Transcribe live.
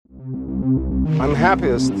I'm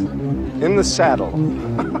happiest in the saddle.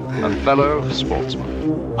 A fellow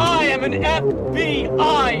sportsman. I am an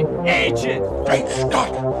FBI agent! Great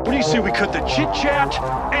Scott! What do you say we cut the chit-chat?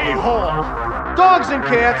 A-hole! Dogs and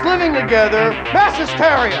cats living together, mass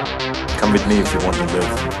hysteria! Come with me if you want to live.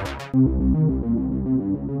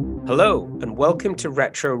 Hello, and welcome to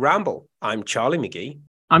Retro Ramble. I'm Charlie McGee.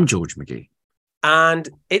 I'm George McGee. And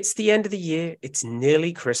it's the end of the year. It's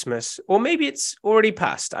nearly Christmas, or maybe it's already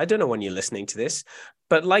passed. I don't know when you're listening to this.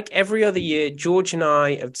 But like every other year, George and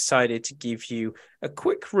I have decided to give you a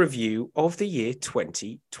quick review of the year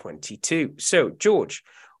 2022. So, George,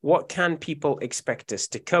 what can people expect us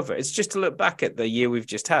to cover? It's just to look back at the year we've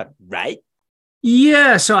just had, right?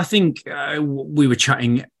 Yeah, so I think we were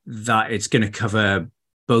chatting that it's going to cover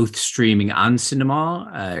both streaming and cinema.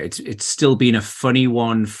 It's still been a funny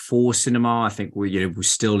one for cinema. I think we're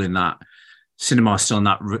still in that cinema, still in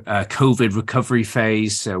that COVID recovery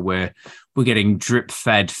phase. So we're getting drip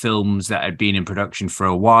fed films that had been in production for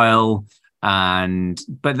a while, but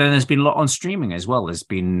then there's been a lot on streaming as well. There's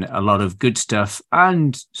been a lot of good stuff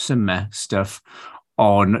and some meh stuff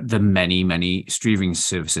on the many streaming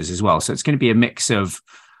services as well. So it's going to be a mix of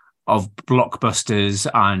blockbusters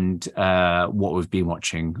and what we've been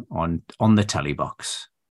watching on the telly box.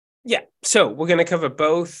 Yeah, so we're going to cover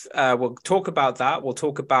both. We'll talk about that. We'll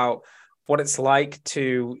talk about what it's like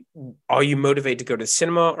are you motivated to go to the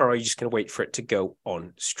cinema, or are you just going to wait for it to go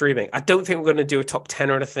on streaming? I don't think we're going to do a top 10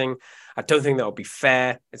 or anything. I don't think that would be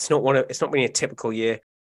fair. It's not really a typical year.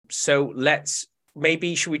 So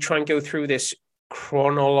should we try and go through this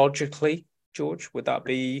chronologically, George? Would that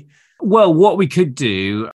be? Well, what we could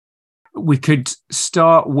do, we could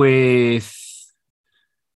start with,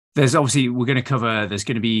 there's going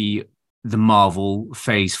to be the Marvel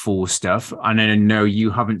Phase 4 stuff. And I know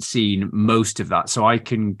you haven't seen most of that, so I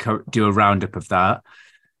can do a roundup of that.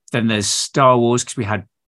 Then there's Star Wars, because we had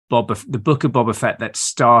the Book of Boba Fett that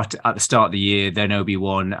start at the start of the year, then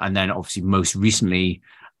Obi-Wan, and then obviously most recently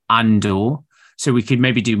Andor. So we could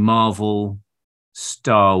maybe do Marvel,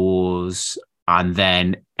 Star Wars, and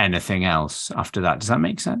then anything else after that. Does that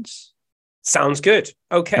make sense? Sounds good.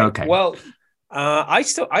 Okay. Well, I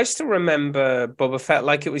still remember Boba Fett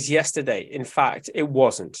like it was yesterday. In fact, it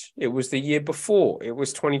wasn't. It was the year before. It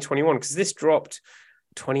was 2021, because this dropped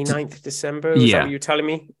 29th December. Is that what you're telling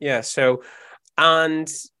me? Yeah. So,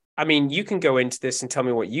 and I mean, you can go into this and tell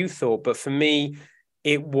me what you thought, but for me,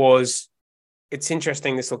 it's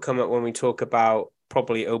interesting. This will come up when we talk about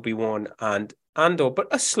probably Obi-Wan and Andor, but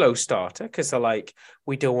a slow starter, because they're like,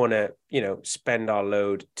 we don't want to, spend our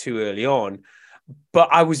load too early on. But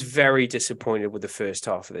I was very disappointed with the first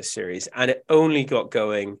half of this series, and it only got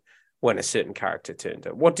going when a certain character turned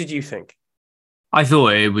up. What did you think? I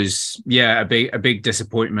thought it was, a big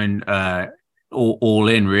disappointment, all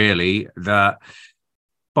in, really, that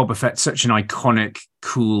Boba Fett's such an iconic,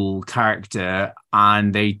 cool character,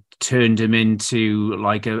 and they turned him into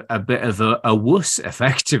like a bit of a wuss,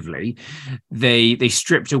 effectively. They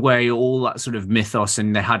stripped away all that sort of mythos,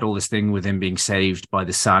 and they had all this thing with him being saved by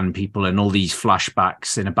the Sand People and all these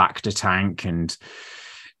flashbacks in a Bacta tank, and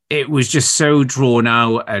it was just so drawn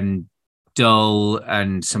out and dull,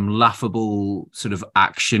 and some laughable sort of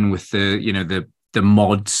action with the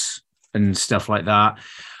mods and stuff like that.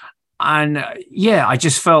 And I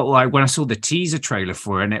just felt like when I saw the teaser trailer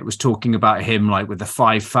for it, and it was talking about him like with the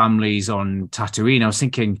 5 families on Tatooine, I was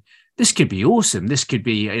thinking, this could be awesome. This could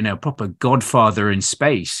be, proper Godfather in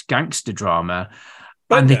space gangster drama.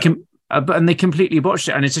 And they completely botched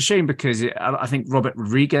it. And it's a shame, because I think Robert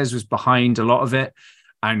Rodriguez was behind a lot of it,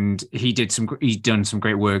 and he's done some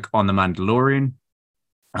great work on The Mandalorian,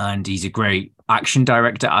 and he's a great action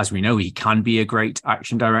director. As we know, he can be a great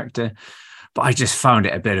action director. But I just found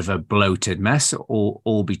it a bit of a bloated mess,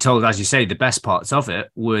 all be told. As you say, the best parts of it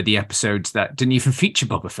were the episodes that didn't even feature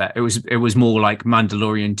Boba Fett. It was more like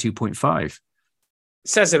Mandalorian 2.5.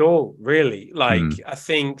 Says it all, really. I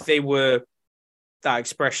think they were, that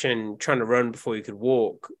expression, trying to run before you could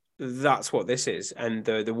walk. That's what this is. And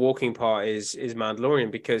the walking part is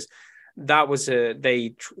Mandalorian, because that was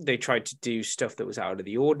they tried to do stuff that was out of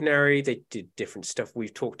the ordinary. They did different stuff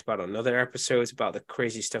we've talked about on other episodes, about the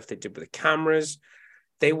crazy stuff they did with the cameras.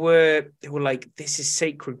 They were like, this is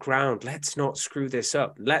sacred ground. Let's not screw this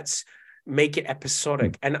up. Let's make it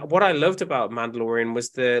episodic. And what I loved about Mandalorian was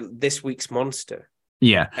this week's monster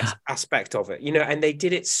aspect of it, and they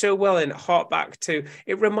did it so well, and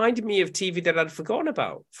it reminded me of TV that I'd forgotten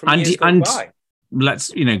about from years gone by. Let's,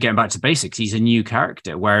 getting back to basics, he's a new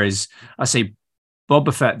character. Whereas I say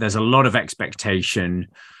Boba Fett, there's a lot of expectation.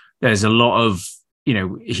 There's a lot of,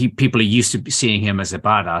 people are used to seeing him as a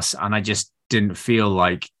badass. And I just didn't feel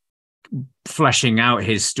like fleshing out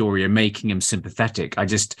his story and making him sympathetic.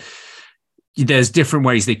 There's different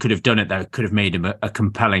ways they could have done it that could have made him a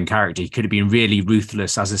compelling character. He could have been really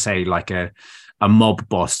ruthless, as I say, like a mob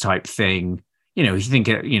boss type thing. You know,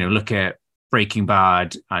 look at Breaking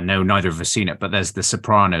Bad. I know neither of us seen it, but there's The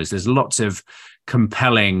Sopranos. There's lots of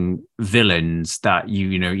compelling villains that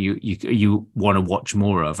you want to watch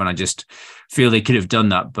more of, and I just feel they could have done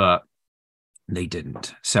that, but they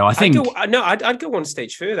didn't. So I think I'd go one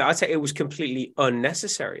stage further. I'd say it was completely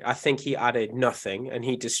unnecessary. I think he added nothing, and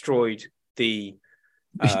he destroyed the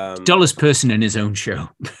dullest person in his own show.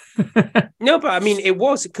 No, but I mean, it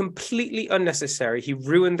was completely unnecessary. He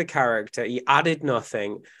ruined the character. He added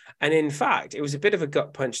nothing. And in fact, it was a bit of a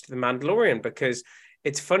gut punch to The Mandalorian, because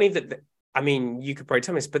it's funny that, you could probably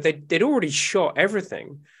tell me this, but they'd already shot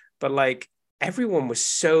everything. But like, everyone was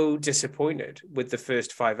so disappointed with the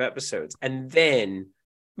first 5 episodes. And then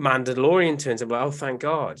Mandalorian turns up like, oh, thank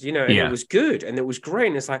God, and it was good and it was great.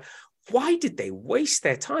 And it's like, why did they waste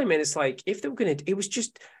their time? And it's like, if they were going to, it was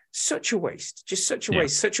just such a waste, such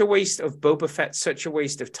a waste of Boba Fett, such a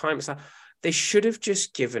waste of time. It's like, they should have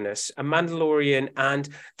just given us a Mandalorian, and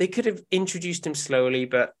they could have introduced him slowly.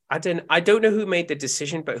 But I don't know who made the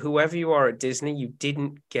decision, but whoever you are at Disney, you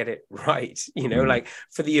didn't get it right. Like,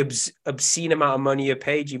 for the obscene amount of money you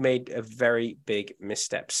paid, you made a very big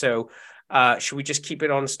misstep. So should we just keep it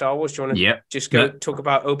on Star Wars? Do you want to just go talk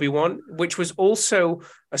about Obi-Wan, which was also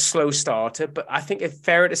a slow starter, but I think it's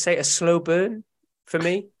fair to say a slow burn for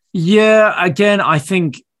me? Yeah, again, I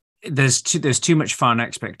think there's too much fan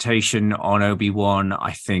expectation on Obi-Wan.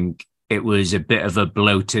 I think it was a bit of a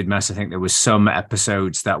bloated mess. I think there was some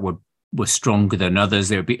episodes that were stronger than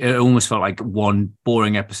others. It almost felt like one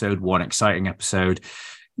boring episode, one exciting episode.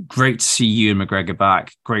 Great to see Ewan McGregor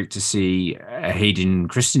back. Great to see Hayden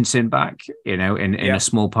Christensen back, in a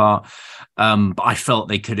small part. But I felt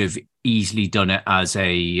they could have easily done it as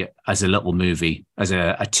a little movie, as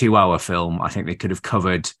a 2-hour film. I think they could have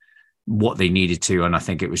covered what they needed to, and I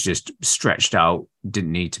think it was just stretched out.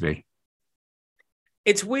 Didn't need to be.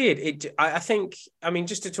 It's weird. I think,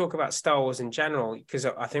 just to talk about Star Wars in general, because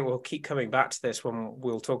I think we'll keep coming back to this when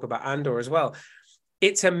we'll talk about Andor as well.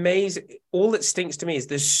 It's amazing. All that stinks to me is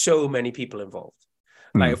there's so many people involved.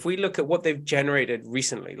 Like, if we look at what they've generated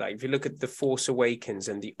recently, like if you look at The Force Awakens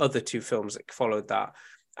and the other 2 films that followed that,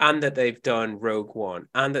 and that they've done Rogue One,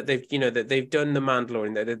 and that they've done The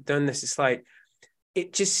Mandalorian, that they've done this, it's like,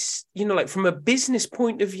 it just, like from a business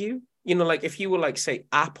point of view, like if you were like, say,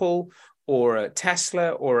 Apple or a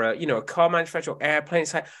Tesla or a car manufacturer or airplane,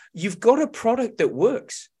 it's like, you've got a product that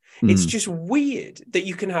works. It's just weird that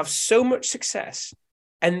you can have so much success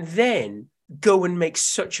and then go and make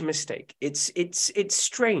such a mistake. It's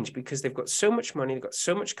strange, because they've got so much money, they've got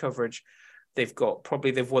so much coverage. They've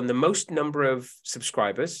won the most number of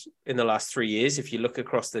subscribers in the last 3 years. If you look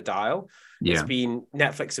across the dial, it's been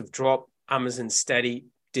Netflix have dropped, Amazon steady,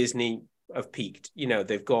 Disney have peaked.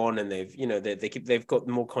 They've gone and they've got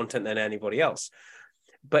more content than anybody else.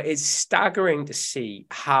 But it's staggering to see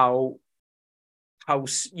how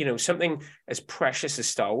something as precious as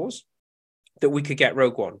Star Wars, that we could get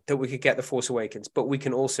Rogue One, that we could get The Force Awakens, but we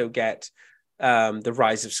can also get The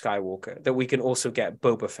Rise of Skywalker, that we can also get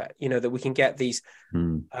Boba Fett, that we can get these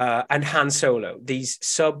and Han Solo, these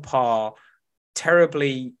subpar,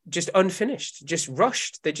 terribly just unfinished, just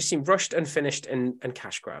rushed. They just seem rushed, unfinished, and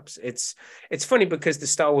cash grabs. It's funny, because the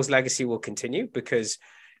Star Wars legacy will continue, because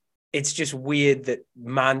it's just weird that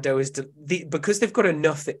Mando is because they've got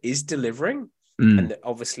enough that is delivering, and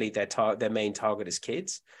obviously their main target is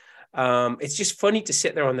kids. It's just funny to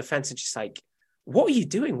sit there on the fence and just like, what are you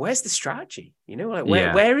doing? Where's the strategy?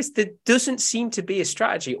 Where is doesn't seem to be a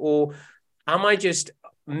strategy, or am I just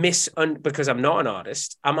because I'm not an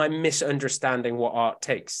artist, am I misunderstanding what art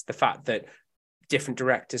takes? The fact that different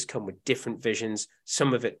directors come with different visions,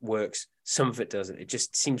 some of it works, some of it doesn't. It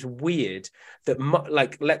just seems weird that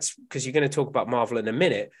because you're going to talk about Marvel in a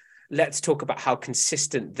minute, let's talk about how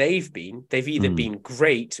consistent they've been. They've either been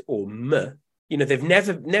great or meh. They've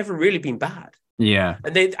never really been bad. Yeah.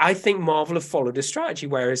 And I think Marvel have followed a strategy,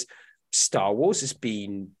 whereas Star Wars has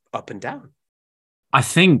been up and down. I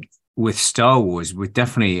think with Star Wars, with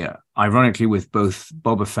definitely, ironically, with both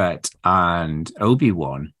Boba Fett and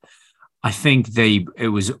Obi-Wan, I think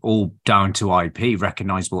it was all down to IP,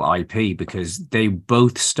 recognizable IP, because they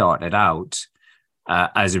both started out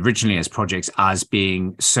as originally as projects as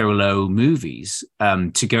being solo movies.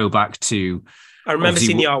 To go back to, I remember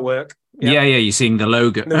seeing the artwork. Yeah, you're seeing the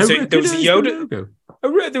logo. There was a Yoda.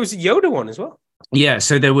 There was a Yoda one as well. Yeah,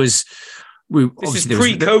 so there was This is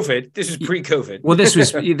pre-COVID. This was pre-COVID. Well, this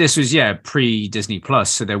was pre-Disney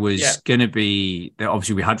Plus. So there was going to be,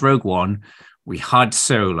 obviously we had Rogue One, we had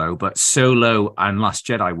Solo, but Solo and Last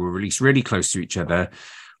Jedi were released really close to each other.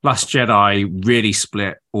 Last Jedi really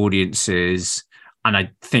split audiences, and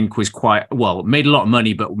I think was made a lot of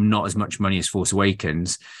money, but not as much money as Force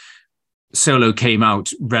Awakens. Solo came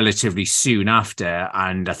out relatively soon after,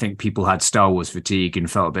 and I think people had Star Wars fatigue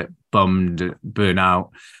and felt a bit bummed, burnt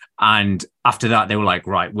out. And after that, they were like,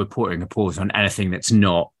 right, we're putting a pause on anything that's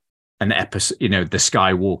not an episode, the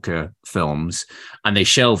Skywalker films. And they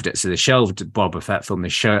shelved it. So they shelved Boba Fett film, they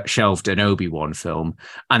shelved an Obi-Wan film.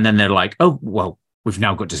 And then they're like, oh, well, we've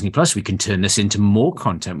now got Disney Plus. We can turn this into more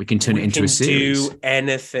content. We can turn it into a series. Do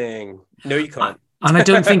anything. No, you can't. And I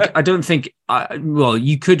don't think,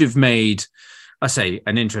 you could have made, I say,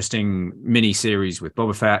 an interesting mini series with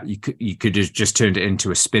Boba Fett. You could have just turned it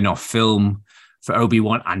into a spin-off film for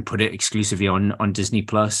Obi-Wan and put it exclusively on Disney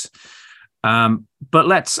Plus. But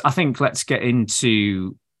let's get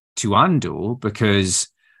into Andor, because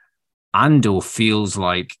Andor feels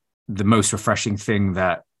like the most refreshing thing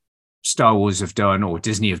that Star Wars have done, or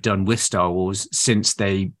Disney have done with Star Wars since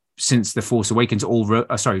The Force Awakens,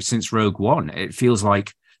 since Rogue One. It feels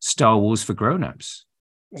like Star Wars for grown-ups.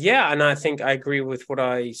 Yeah, and I think I agree with what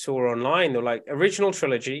I saw online. They're like original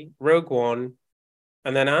trilogy, Rogue One,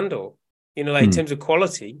 and then Andor. In terms of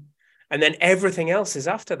quality, and then everything else is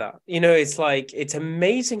after that. It's like, it's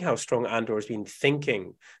amazing how strong Andor has been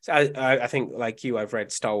thinking. So I think, like you, I've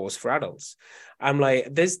read Star Wars for Adults. I'm like,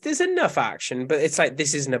 there's enough action, but it's like,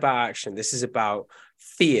 this isn't about action. This is about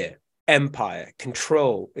fear, empire,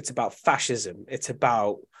 control. It's about fascism. It's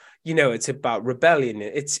about, it's about rebellion.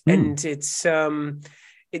 It's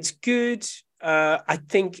good. I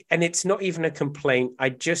think, and it's not even a complaint. I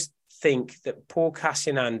just think that poor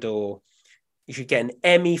Cassian Andor, you should get an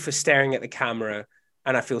Emmy for staring at the camera,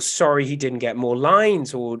 and I feel sorry he didn't get more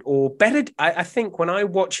lines or better. I think when I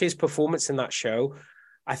watch his performance in that show,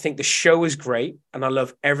 I think the show is great and I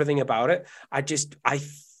love everything about it. I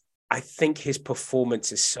think his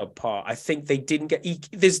performance is subpar. I think they didn't get.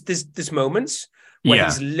 There's moments where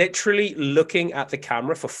he's literally looking at the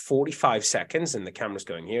camera for 45 seconds, and the camera's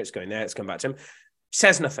going here, it's going there, it's going back to him.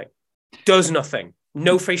 Says nothing, does nothing.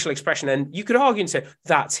 No facial expression. And you could argue and say,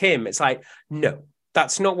 that's him. It's like, no,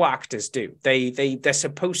 that's not what actors do. They're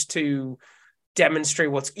supposed to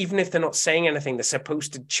demonstrate even if they're not saying anything, they're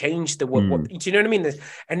supposed to change what do you know what I mean?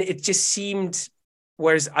 And it just seemed,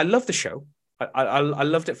 whereas I love the show. I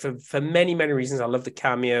loved it for many, many reasons. I love the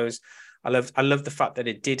cameos. I love the fact that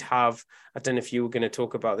it did have, I don't know if you were going to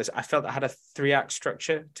talk about this. I felt it had a 3-act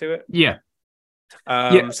structure to it. Yeah.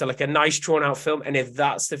 So like a nice drawn out film, and if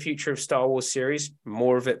that's the future of Star Wars series,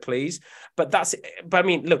 more of it, please. But I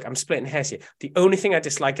mean, look, I'm splitting hairs here. The only thing I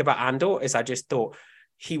dislike about Andor is I just thought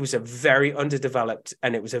he was a very underdeveloped,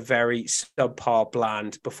 and it was a very subpar,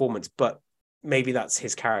 bland performance. But maybe that's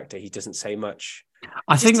his character. He doesn't say much.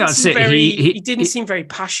 I think that's it. He didn't seem very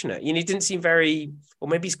passionate. He didn't seem very, or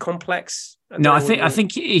maybe he's complex. I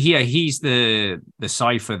think he's the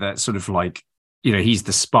cipher that sort of like, he's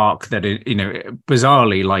the spark that,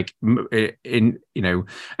 bizarrely, like and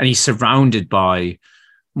he's surrounded by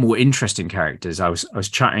more interesting characters. I was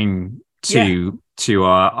chatting to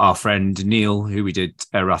our friend Neil, who we did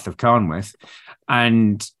Wrath of Khan with,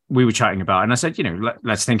 and we were chatting about, and I said,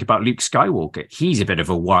 let's think about Luke Skywalker. He's a bit of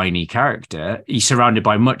a whiny character. He's surrounded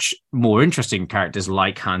by much more interesting characters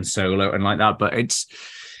like Han Solo and like that, but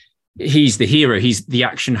he's the hero. The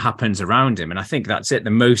action happens around him. And I think that's it. The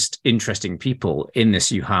most interesting people in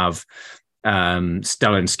this, you have Stellan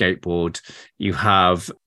Skateboard, you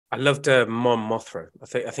have, I loved Mon Mothra. I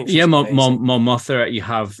think Mon Mothra. You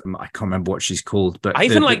have, I can't remember what she's called, but I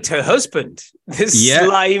even liked her husband, this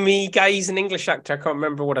slimy guy. He's an English actor. I can't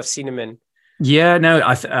remember what I've seen him in. Yeah, no,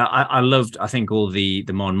 I loved, I think, all the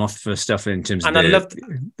Mon Mothra stuff in terms of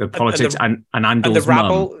the politics and Andor's and the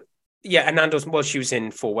rabble. Mum. Yeah, and Andor's, well, she was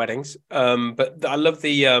in 4 Weddings. But I love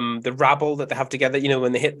the rabble that they have together.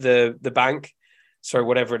 When they hit the bank, sorry,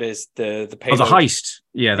 whatever it is, the payload. The heist.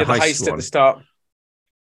 Yeah, the heist at the start.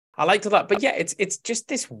 I liked all that, but yeah, it's just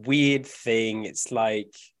this weird thing. It's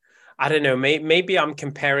like, I don't know, maybe I'm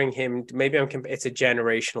comparing him. It's a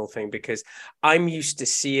generational thing, because I'm used to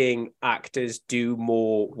seeing actors do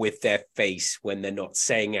more with their face when they're not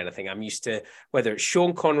saying anything. I'm used to, whether it's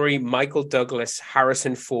Sean Connery, Michael Douglas,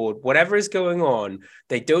 Harrison Ford, whatever is going on,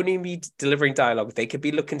 they don't even be delivering dialogue. They could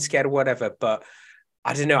be looking scared or whatever, but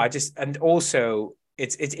I don't know. And also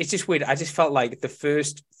it's just weird. I just felt like the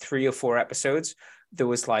first 3 or 4 episodes, there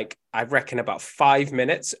was like, I reckon about 5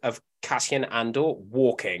 minutes of Cassian Andor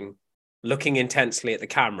walking, looking intensely at the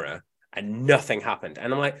camera, and nothing happened.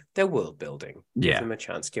 And I'm like, they're world building. Give Yeah. them a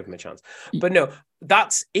chance. Give them a chance. But no,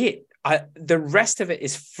 that's it. The rest of it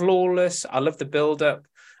is flawless. I love the build up.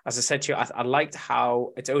 As I said to you, I liked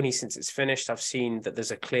how it's only since it's finished I've seen that there's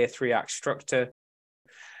a clear 3-act structure.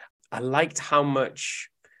 I liked how much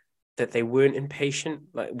that they weren't impatient.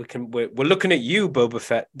 Like we're looking at you, Boba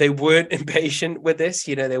Fett. They weren't impatient with this.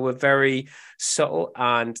 You know, they were very subtle.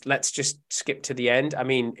 And let's just skip to the end. I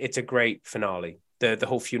mean, it's a great finale. The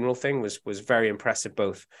whole funeral thing was very impressive,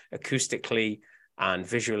 both acoustically and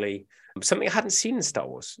visually. Something I hadn't seen in Star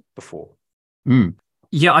Wars before.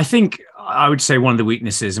 Yeah, I think I would say one of the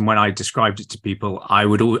weaknesses, and when I described it to people,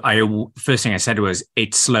 first thing I said was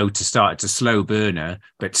it's slow to start. It's a slow burner,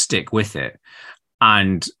 but stick with it.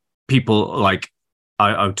 And people like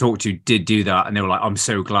I talked to did do that, and they were like, "I'm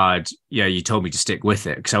so glad, yeah, you told me to stick with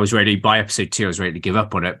it," because I was ready by episode 2. I was ready to give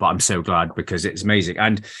up on it, but I'm so glad because it's amazing,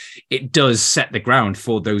 and it does set the ground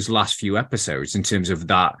for those last few episodes in terms of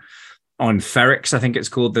that. On Ferrix, I think it's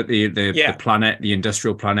called, that the planet, the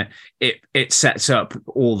industrial planet, it sets up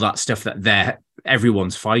all that stuff that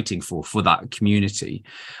everyone's fighting for that community.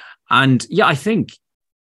 And yeah, I think,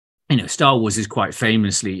 you know, Star Wars is quite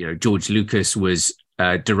famously, you know, George Lucas was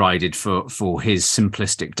derided for his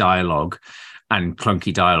simplistic dialogue and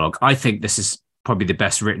clunky dialogue. I think this is probably the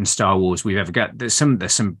best written Star Wars we've ever got. There's some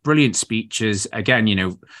brilliant speeches. Again, you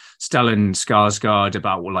know, Stellan Skarsgård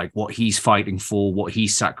about what he's fighting for, what he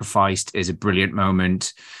sacrificed is a brilliant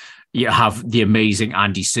moment. You have the amazing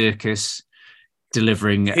Andy Serkis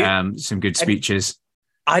delivering some good speeches.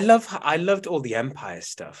 I loved all the Empire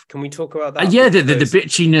stuff. Can we talk about that? Yeah, the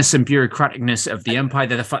bitchiness and bureaucraticness of the Empire.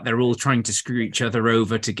 The fact they're all trying to screw each other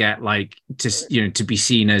over to get to be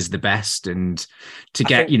seen as the best and to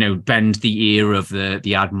get bend the ear of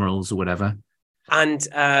the admirals or whatever. And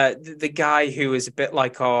the guy who is a bit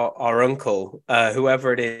like our uncle,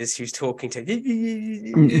 whoever it is, who's talking to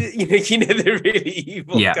the really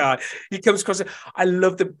evil guy. He comes across. I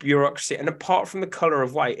love the bureaucracy, and apart from the color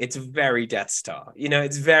of white, it's very Death Star. You know,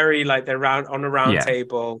 it's very like they're on a round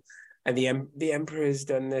table, and the Emperor's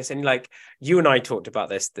done this, and like you and I talked about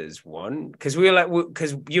this. There's one because we were like,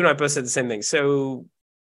 because you and I both said the same thing. So,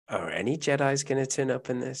 are any Jedi's going to turn up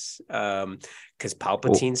in this? Because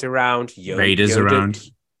Palpatine's around, Vader's around.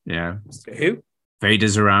 Yeah. Who?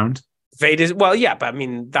 Vader's around. Well, yeah, but I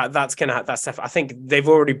mean that's gonna that stuff. I think they've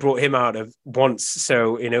already brought him out of once,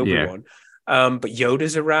 so in Obi-Wan. But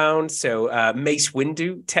Yoda's around, so Mace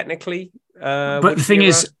Windu technically. But the thing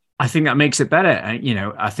is, I think that makes it better. You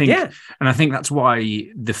know, I think, and I think that's why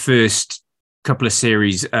the first couple of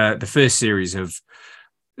series, the first series of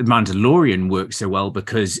The Mandalorian worked so well,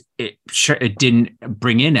 because it didn't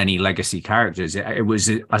bring in any legacy characters. It was,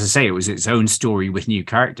 as I say, it was its own story with new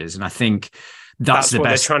characters, and I think that's the what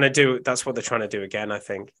best. They're trying to do. That's what they're trying to do again. I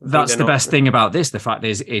think that's the best thing about this. The fact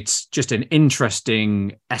is, it's just an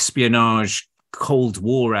interesting espionage, Cold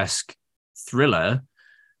War-esque thriller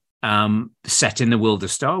set in the world of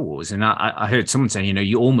Star Wars. And I heard someone saying, you know,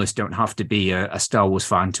 you almost don't have to be a Star Wars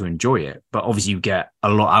fan to enjoy it, but obviously you get a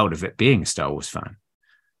lot out of it being a Star Wars fan.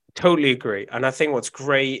 Totally agree. And I think what's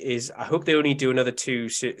great is I hope they only do another 2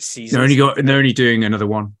 seasons. They're only doing another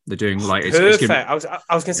one. They're doing like perfect. I was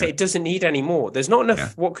going to say it doesn't need any more. There's not enough. Yeah.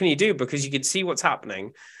 What can you do? Because you can see what's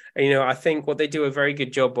happening. And, you know, I think what they do a very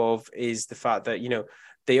good job of is the fact that, you know,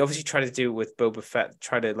 they obviously try to do with Boba Fett,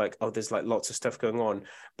 try to like, oh, there's like lots of stuff going on,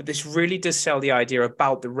 but this really does sell the idea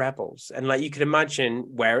about the rebels. And like, you can imagine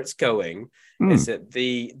where it's going is that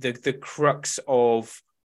the crux of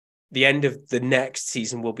the end of the next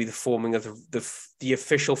season will be the forming of the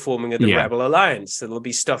official forming of the Rebel Alliance. So there'll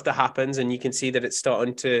be stuff that happens, and you can see that it's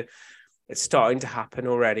starting to happen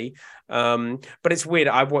already. But it's weird.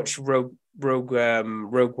 I watched Rogue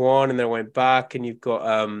One, and then I went back, and you've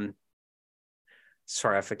got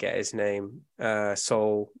sorry, I forget his name.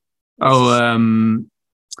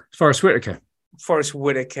 Forrest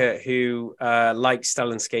Whitaker, who likes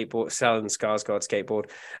Stellan Skarsgård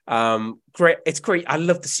skateboard. Great. It's great. I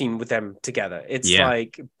love the scene with them together. It's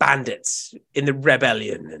like bandits in the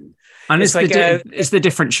rebellion. And it's like it's the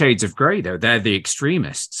different shades of grey, though. They're the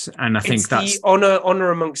extremists. And I think that's the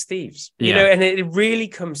honor amongst thieves, you know, and it really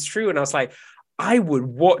comes through. And I was like, I would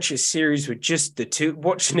watch a series with just the two,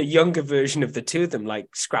 watching a younger version of the two of them, like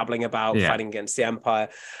scrabbling about, fighting against the Empire.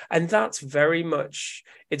 And that's very much,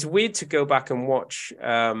 it's weird to go back and watch,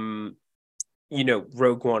 you know,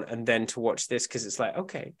 Rogue One and then to watch this, because it's like,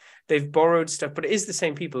 okay, they've borrowed stuff, but it is the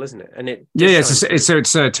same people, isn't it? And it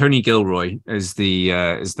it's Tony Gilroy is the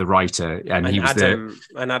writer, and he was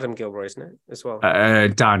Adam Gilroy, isn't it, as well?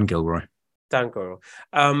 Dan Gilroy. Dan Goyle.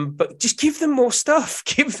 But just give them more stuff.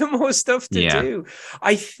 Give them more stuff to do.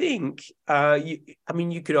 I think.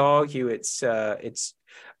 You could argue it's.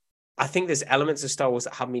 I think there's elements of Star Wars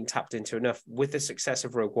that haven't been tapped into enough with the success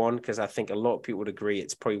of Rogue One, because I think a lot of people would agree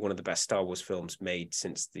it's probably one of the best Star Wars films made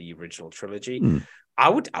since the original trilogy. I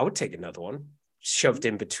would take another one shoved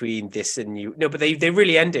in between this and new. No, but they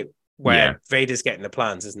really end it where Vader's getting the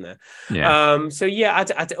plans, isn't there?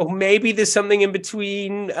 Or maybe there's something in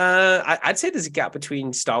between. I'd say there's a gap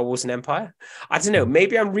between Star Wars and Empire. I don't know.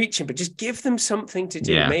 Maybe I'm reaching, but just give them something to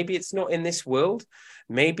do. Maybe it's not in this world.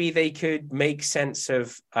 Maybe they could make sense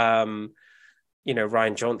of, not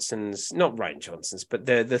Rian Johnson's, but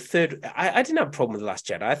the third. I didn't have a problem with The Last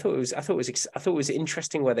Jedi. I thought it was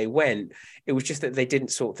interesting where they went. It was just that they didn't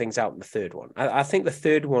sort things out in the third one. I think the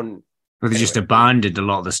third one. Well, they just abandoned a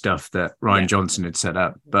lot of the stuff that Rian Johnson had set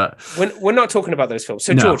up. But we're not talking about those films.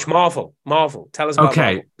 So George, Marvel, tell us about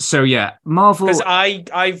Marvel. So Marvel. Because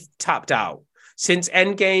I've tapped out since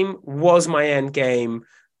Endgame was my Endgame.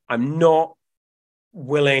 I'm not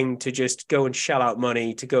willing to just go and shell out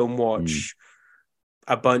money to go and watch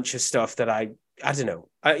a bunch of stuff that I don't know.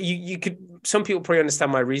 You could, some people probably understand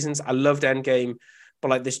my reasons. I loved Endgame,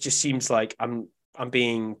 but this just seems like I'm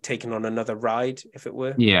being taken on another ride, if it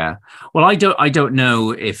were. Yeah. Well, I don't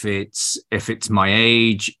know if it's my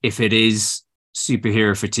age, if it is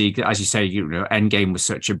superhero fatigue. As you say, Endgame was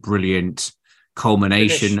such a brilliant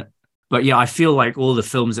culmination. Finish. But I feel like all the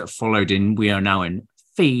films that followed we are now in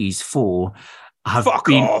phase 4. Fuck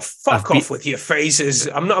off with your phases.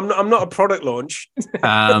 I'm not a product launch.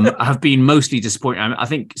 Have been mostly disappointing. I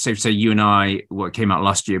think safe to say you and I, what came out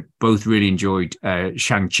last year, both really enjoyed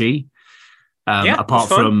Shang-Chi. Apart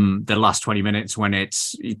from the last 20 minutes when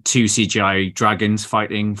it's 2 CGI dragons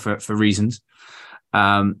fighting for reasons.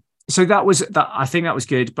 So that was that. I think that was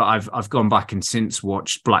good, but I've gone back and since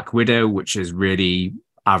watched Black Widow, which is really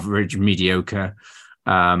average, mediocre,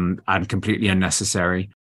 and completely unnecessary.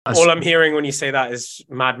 All I'm hearing when you say that is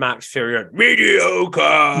Mad Max Fury Road. Mediocre.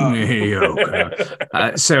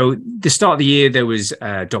 So the start of the year, there was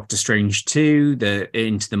Doctor Strange 2,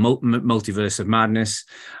 Into the Multiverse of Madness.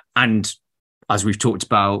 And as we've talked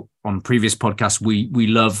about on previous podcasts, we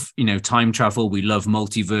love, time travel. We love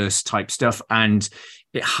multiverse type stuff. And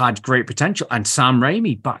it had great potential. And Sam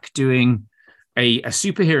Raimi back doing a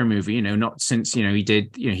superhero movie, not since, he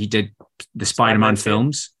did the Spider-Man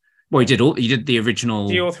films. Well, he did the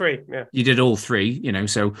original. All 3, yeah. You did all 3,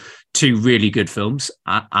 so 2 really good films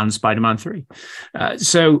and Spider-Man 3. Had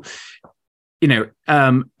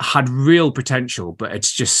real potential, but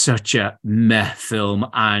it's just such a meh film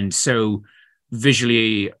and so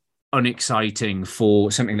visually unexciting for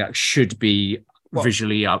something that should be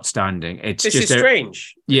visually outstanding. This is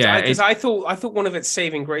strange. Yeah. Because I thought one of its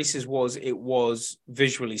saving graces was it was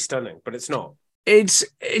visually stunning, but it's not. It's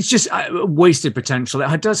just wasted potential.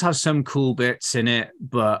 It does have some cool bits in it,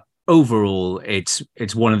 but overall, it's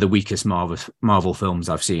one of the weakest Marvel films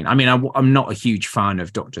I've seen. I mean, I'm not a huge fan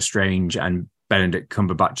of Doctor Strange and Benedict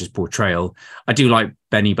Cumberbatch's portrayal. I do like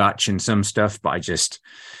Benny Batch and some stuff, but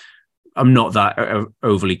I'm not that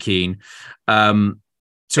overly keen. So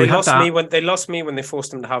they lost me when they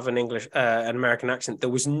forced him to have an American accent. There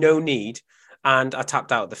was no need. And I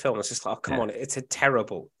tapped out the film. It's just like, oh, come on. It's a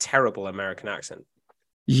terrible, terrible American accent.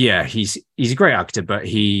 Yeah, he's a great actor, but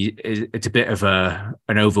it's a bit of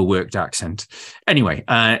an overworked accent. Anyway,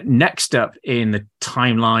 next up in the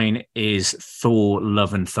timeline is Thor: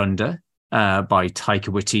 Love and Thunder by Taika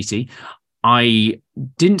Waititi. I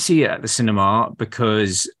didn't see it at the cinema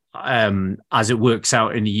because as it works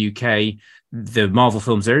out in the UK, the Marvel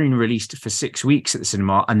films are only released for 6 weeks at the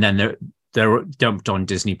cinema, and then they're dumped on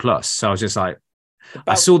Disney Plus. So I was just like,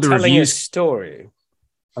 I saw the reviews story.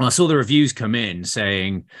 And I saw the reviews come in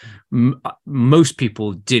saying most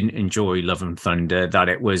people didn't enjoy Love and Thunder, that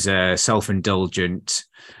it was self-indulgent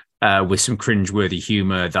with some cringeworthy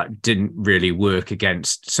humor that didn't really work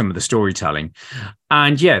against some of the storytelling.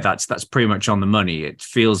 And that's pretty much on the money. It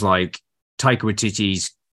feels like Taika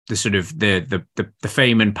Waititi's the sort of the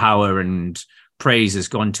fame and power and praise has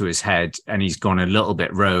gone to his head, and he's gone a little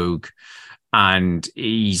bit rogue. And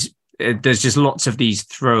there's just lots of these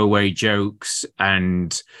throwaway jokes.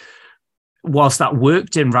 And whilst that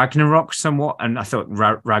worked in Ragnarok somewhat, and I thought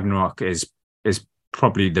Ragnarok is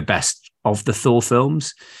probably the best of the Thor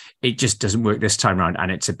films, it just doesn't work this time around.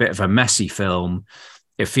 And it's a bit of a messy film.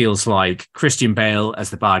 It feels like Christian Bale as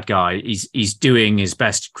the bad guy. He's doing his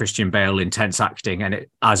best Christian Bale intense acting, and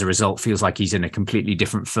it, as a result, feels like he's in a completely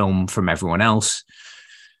different film from everyone else.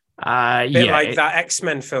 Like that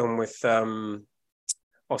X-Men film with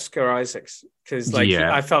Oscar Isaacs, because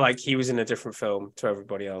I felt like he was in a different film to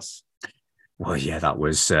everybody else. Well, yeah,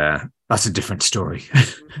 that's a different story.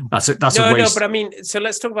 that's a waste. No, but I mean, so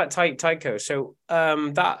let's talk about Tycho. So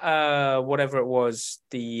that whatever it was,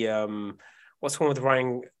 the what's one with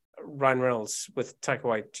Ryan Reynolds with Taika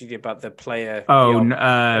Waititi about the player?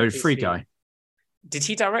 Free Guy. Did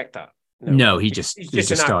he direct that? No, he's just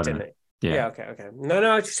an actor, isn't it? Yeah. Okay. No,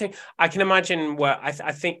 I was just saying, I can imagine where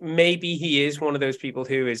I think maybe he is one of those people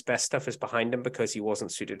who his best stuff is behind him because he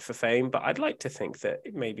wasn't suited for fame. But I'd like to think that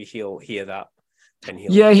maybe he'll hear that and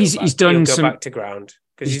he'll he's done go some back to ground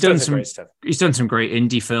because he's done done some great stuff. He's done some great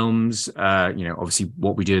indie films. Obviously,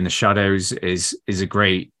 What We Do in the Shadows is a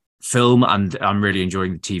great film, and I'm really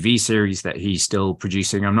enjoying the TV series that he's still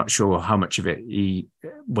producing. I'm not sure how much of it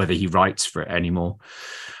whether he writes for it anymore.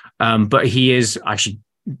 But he is actually,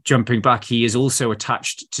 jumping back, he is also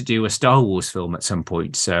attached to do a Star Wars film at some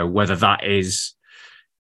point. So whether that is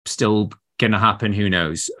still going to happen, who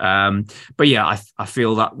knows? But yeah, I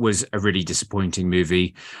feel that was a really disappointing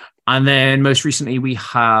movie. And then most recently we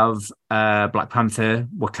have Black Panther: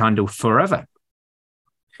 Wakanda Forever.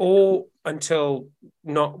 Or until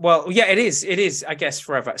not, well, yeah, it is, I guess,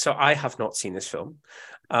 forever. So I have not seen this film.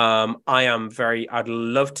 I'd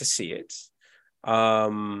love to see it.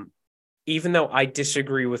 Even though I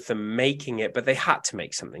disagree with them making it, but they had to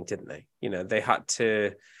make something, didn't they? They had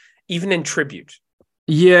to, even in tribute.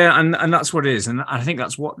 Yeah, and that's what it is. And I think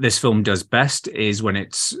that's what this film does best, is when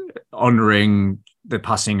it's honoring the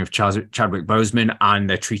passing of Chadwick Boseman, and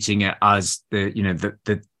they're treating it as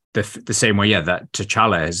the same way, that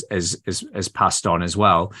T'Challa has passed on as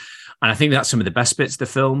well. And I think that's some of the best bits of the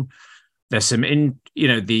film. There's some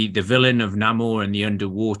the villain of Namor and the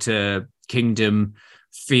underwater kingdom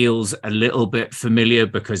feels a little bit familiar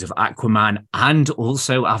because of Aquaman and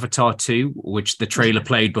also Avatar 2, which the trailer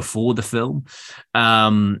played before the film.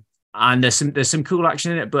 And there's some cool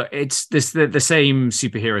action in it, but it's the same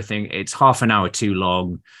superhero thing. It's half an hour too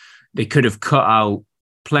long. They could have cut out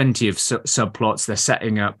plenty of subplots. They're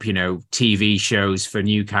setting up, TV shows for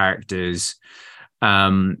new characters.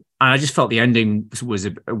 And I just felt the ending was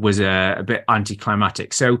a bit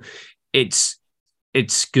anticlimactic. So it's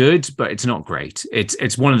good, but it's not great.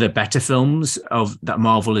 It's one of the better films that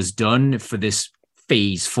Marvel has done for this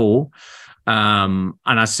phase 4. And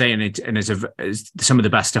I say, some of the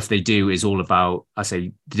best stuff they do is all about,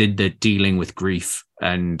 the dealing with grief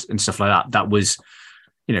and stuff like that. That was,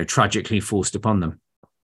 tragically forced upon them.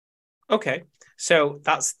 Okay. So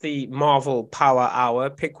that's the Marvel Power Hour.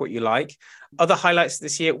 Pick what you like. Other highlights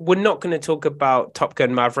this year. We're not going to talk about Top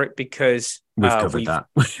Gun Maverick because we've covered that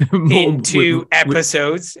in 2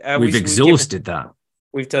 episodes. We've exhausted that.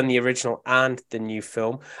 We've done the original and the new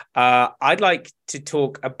film. I'd like to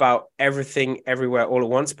talk about Everything Everywhere All at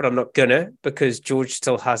Once, but I'm not gonna, because George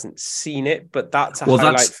still hasn't seen it. But that's a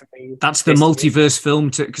highlight for me. That's the multiverse film,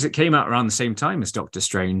 because it came out around the same time as Doctor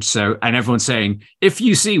Strange. So, and everyone's saying, if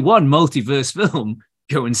you see one multiverse film,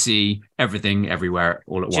 go and see Everything Everywhere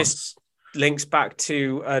All at Once. Links back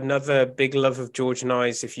to another big love of George and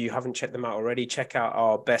I's. If you haven't checked them out already, check out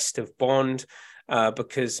our Best of Bond.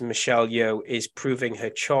 Because Michelle Yeoh is proving her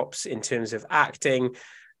chops in terms of acting,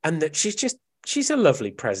 and that she's a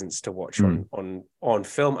lovely presence to watch on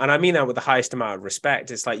film. And I mean that with the highest amount of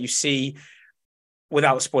respect. It's like you see,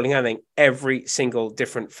 without spoiling anything, every single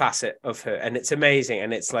different facet of her, and it's amazing.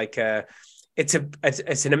 And it's like it's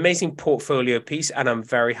an amazing portfolio piece, and I'm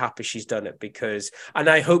very happy she's done it, and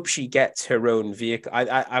I hope she gets her own vehicle.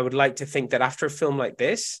 I would like to think that after a film like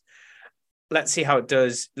this, let's see how it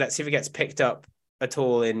does. Let's see if it gets picked up at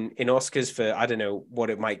all in Oscars for, I don't know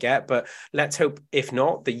what it might get, but let's hope, if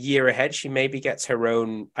not, the year ahead, she maybe gets her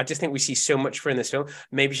own. I just think we see so much for in this film.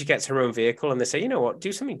 Maybe she gets her own vehicle and they say, you know what,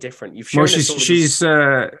 do something different. You've shown she's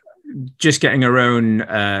just getting her own,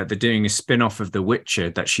 they're doing a spin-off of The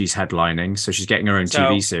Witcher that she's headlining. So she's getting her own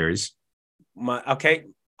TV series. Okay,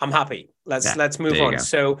 I'm happy. Let's move on.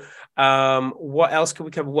 So what else could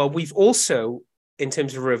we cover? Well, we've also, in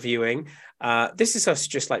terms of reviewing, this is us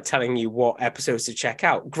just like telling you what episodes to check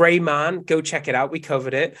out. Grey Man, go check it out. We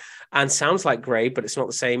covered it. And Sounds Like Grey, but it's not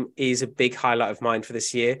the same, is a big highlight of mine for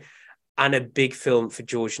this year, and a big film for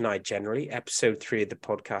George and I generally. Episode 3 of the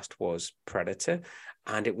podcast was Predator,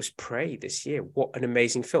 and it was Prey this year. What an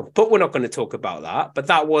amazing film. But we're not going to talk about that. But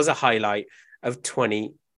that was a highlight of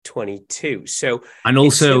 2022. So, and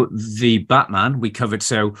also the Batman we covered.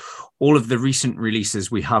 So all of the recent releases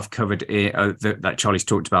we have covered that Charlie's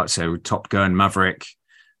talked about. So Top Gun, Maverick,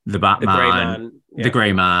 the Batman, the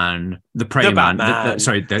Grey Man, the Prey Man,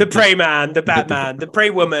 the Prey Man, the Batman, the Prey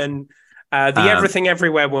Woman, the Everything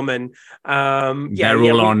Everywhere Woman. They're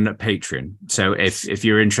all on Patreon. So if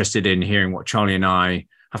you're interested in hearing what Charlie and I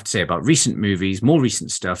have to say about recent movies, more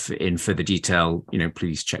recent stuff in further detail,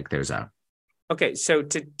 please check those out. Okay, so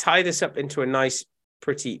to tie this up into a nice,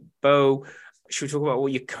 pretty bow, should we talk about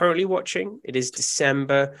what you're currently watching? It is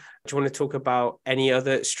December. Do you want to talk about any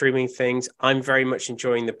other streaming things? I'm very much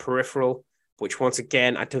enjoying The Peripheral, which once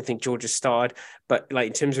again, I don't think George has started, but like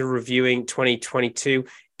in terms of reviewing 2022,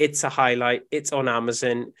 it's a highlight. It's on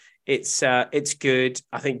Amazon. It's good.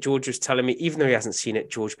 I think George was telling me, even though he hasn't seen it,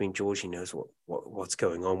 George being George, he knows what's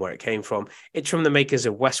going on, where it came from. It's from the makers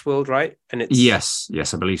of Westworld, right? And it's yes,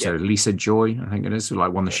 I believe so. Lisa Joy, I think it is,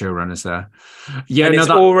 like one of the showrunners there. Yeah, and it's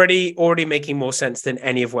already making more sense than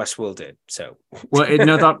any of Westworld did. So, well,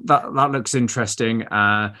 that looks interesting.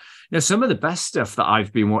 Some of the best stuff that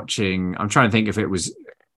I've been watching, I'm trying to think if it was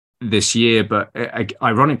this year, but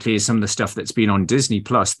ironically, is some of the stuff that's been on Disney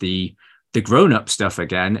Plus, the grown-up stuff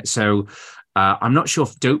again. So I'm not sure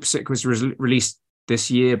if Dopesick was released this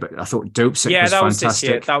year, but I thought Dopesick was fantastic. Was this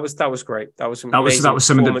year. That was great. That was some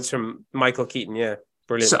performance from Michael Keaton. Yeah,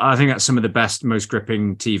 brilliant. So I think that's some of the best, most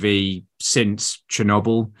gripping TV since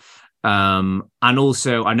Chernobyl. And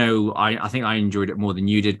also, I think I enjoyed it more than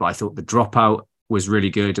you did, but I thought The Dropout was really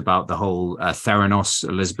good about the whole Theranos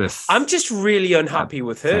Elizabeth. I'm just really unhappy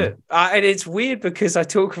with her. And it's weird because I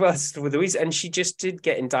talk about this with Louise and she just did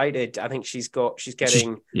get indicted. I think she's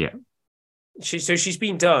been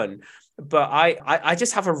done. But I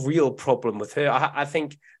just have a real problem with her. I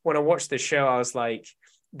think when I watched the show, I was like,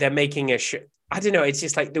 they're making a show. I don't know. It's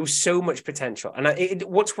just like there was so much potential. And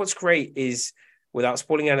what's great is, without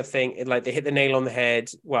spoiling anything, they hit the nail on the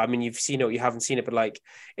head. Well, I mean, you've seen it or you haven't seen it, but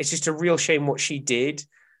it's just a real shame what she did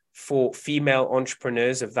for female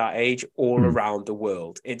entrepreneurs of that age all around the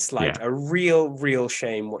world. It's a real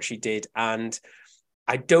shame what she did. And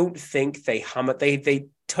I don't think they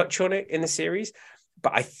touch on it in the series,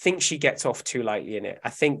 but I think she gets off too lightly in it. I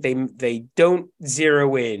think they don't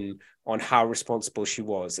zero in on how responsible she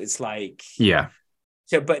was. It's like, yeah.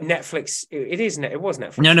 So, but Netflix, it was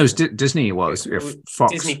Netflix. No, it was Disney. It was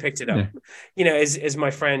Fox. Disney picked it up. Yeah. As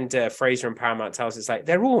my friend Fraser and Paramount tells us,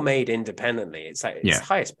 they're all made independently. It's it's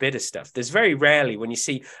highest bidder stuff. There's very rarely when you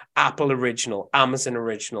see Apple original, Amazon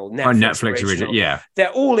original, Netflix original. Yeah,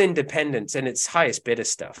 they're all independents, and it's highest bidder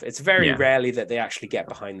stuff. It's very rarely that they actually get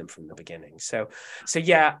behind them from the beginning. So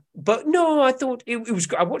yeah. But no, I thought it was.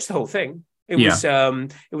 I watched the whole thing. It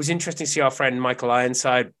was interesting to see our friend Michael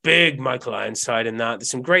Ironside, big Michael Ironside in that. There's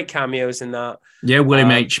some great cameos in that. Yeah,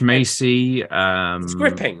 William H. Macy. It's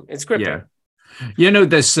gripping. Yeah, no,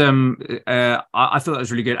 there's some. I thought that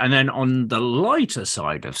was really good. And then on the lighter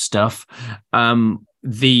side of stuff,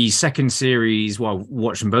 the second series. Well,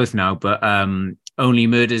 watch them both now, but Only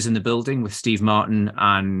Murders in the Building with Steve Martin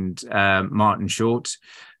and Martin Short.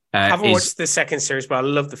 I haven't watched the second series, but I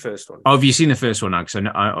love the first one. Oh, have you seen the first one now? Because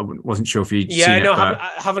I wasn't sure if you'd seen it.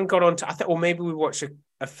 I haven't got on to. I thought, or maybe we watched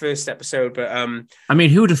a first episode, but I mean,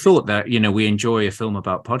 who would have thought that we enjoy a film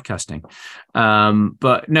about podcasting?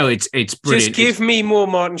 But no, it's brilliant. Just give me more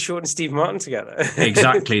Martin Short and Steve Martin together.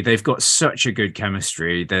 Exactly, they've got such a good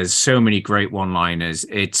chemistry. There's so many great one-liners.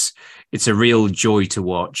 It's a real joy to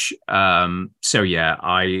watch. So yeah,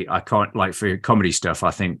 I can't for comedy stuff.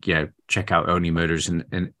 I think check out Only Murders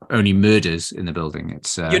and Only Murders in the Building.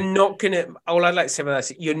 It's you're not gonna. All I'd like to say about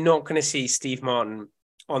that is you're not gonna see Steve Martin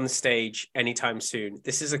on the stage anytime soon.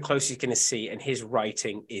 This is the closest you're gonna see, and his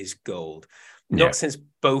writing is gold. Not since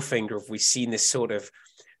Bowfinger have we seen this sort of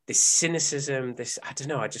this cynicism. This I don't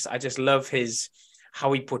know. I just love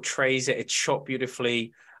how he portrays it. It's shot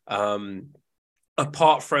beautifully.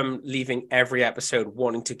 Apart from leaving every episode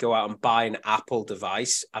wanting to go out and buy an Apple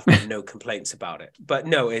device, I've got no complaints about it. But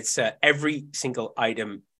no, it's every single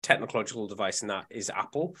item, technological device in that is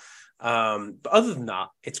Apple. But other than that,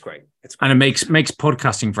 it's great. And it makes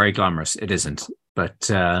podcasting very glamorous. It isn't.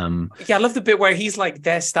 But I love the bit where he's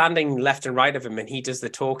they're standing left and right of him and he does the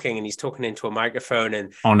talking and he's talking into a microphone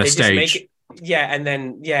and on a stage. And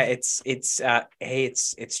then it's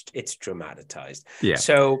dramatized. Yeah.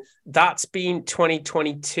 So that's been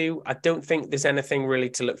 2022. I don't think there's anything really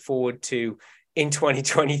to look forward to in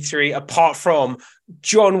 2023 apart from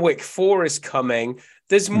John Wick 4 is coming.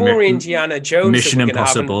 There's more Indiana Jones. Mission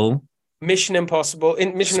Impossible.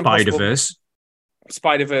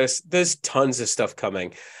 Spider-Verse. There's tons of stuff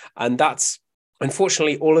coming, and that's.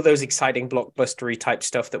 Unfortunately, all of those exciting blockbustery type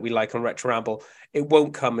stuff that we like on Retro Ramble, it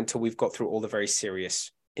won't come until we've got through all the very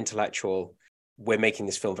serious intellectual. We're making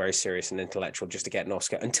this film very serious and intellectual just to get an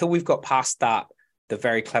Oscar. Until we've got past that, the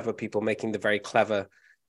very clever people making the very clever,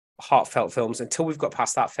 heartfelt films, until we've got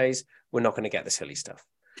past that phase, we're not going to get the silly stuff.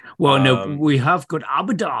 Well, no, we have got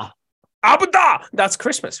Abada. Avatar! That's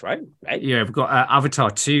Christmas, right? Yeah, we've got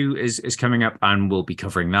Avatar 2 is coming up, and we'll be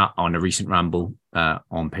covering that on a recent ramble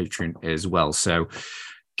on Patreon as well. So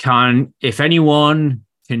if anyone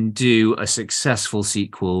can do a successful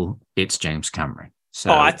sequel, it's James Cameron.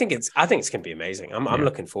 So I think it's going to be amazing. I'm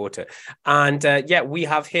looking forward to it. And we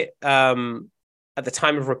have hit at the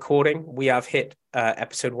time of recording, we have hit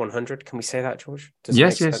episode 100. Can we say that, George?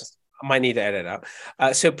 Yes. I might need to edit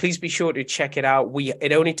out. So please be sure to check it out.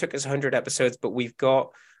 It only took us 100 episodes, but we've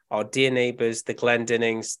got our dear neighbors, the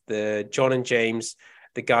Glendinnings, the John and James,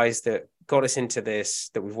 the guys that got us into this,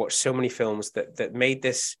 that we've watched so many films that made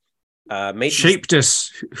this, shaped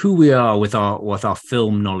us who we are with our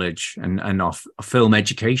film knowledge and our film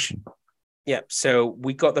education. Yeah, so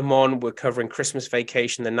we got them on. We're covering Christmas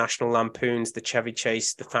Vacation, the National Lampoons, the Chevy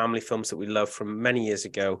Chase, the family films that we love from many years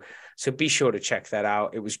ago. So be sure to check that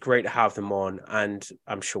out. It was great to have them on, and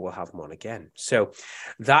I'm sure we'll have them on again. So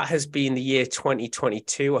that has been the year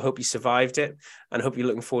 2022. I hope you survived it, and I hope you're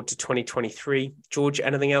looking forward to 2023. George,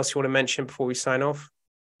 anything else you want to mention before we sign off?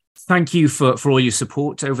 Thank you for all your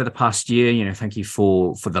support over the past year. Thank you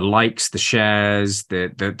for the likes, the shares,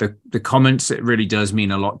 the comments. It really does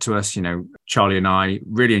mean a lot to us. Charlie and I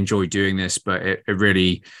really enjoy doing this, but it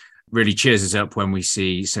really, really cheers us up when we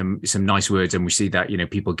see some nice words, and we see that,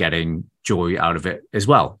 people getting joy out of it as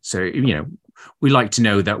well. So, we like to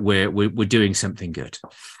know that we're doing something good.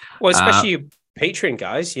 Well, especially you Patreon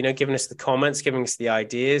guys, giving us the comments, giving us the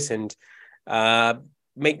ideas, and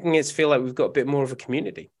making us feel like we've got a bit more of a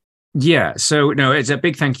community. Yeah, so no, it's a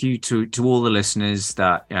big thank you to all the listeners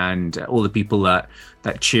and all the people that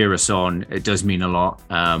cheer us on. It does mean a lot.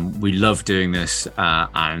 We love doing this,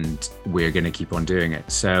 and we're going to keep on doing it.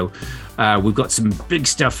 So we've got some big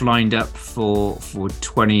stuff lined up for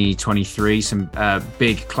 2023, some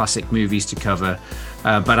big classic movies to cover.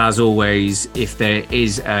 But as always, if there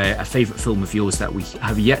is a favorite film of yours that we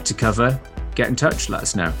have yet to cover, get in touch, let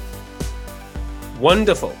us know.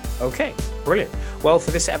 Wonderful. Okay, brilliant. Well,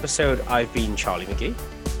 for this episode, I've been Charlie McGee.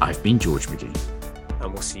 I've been George McGee.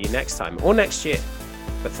 And we'll see you next time or next year.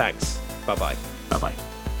 But thanks. Bye-bye. Bye-bye.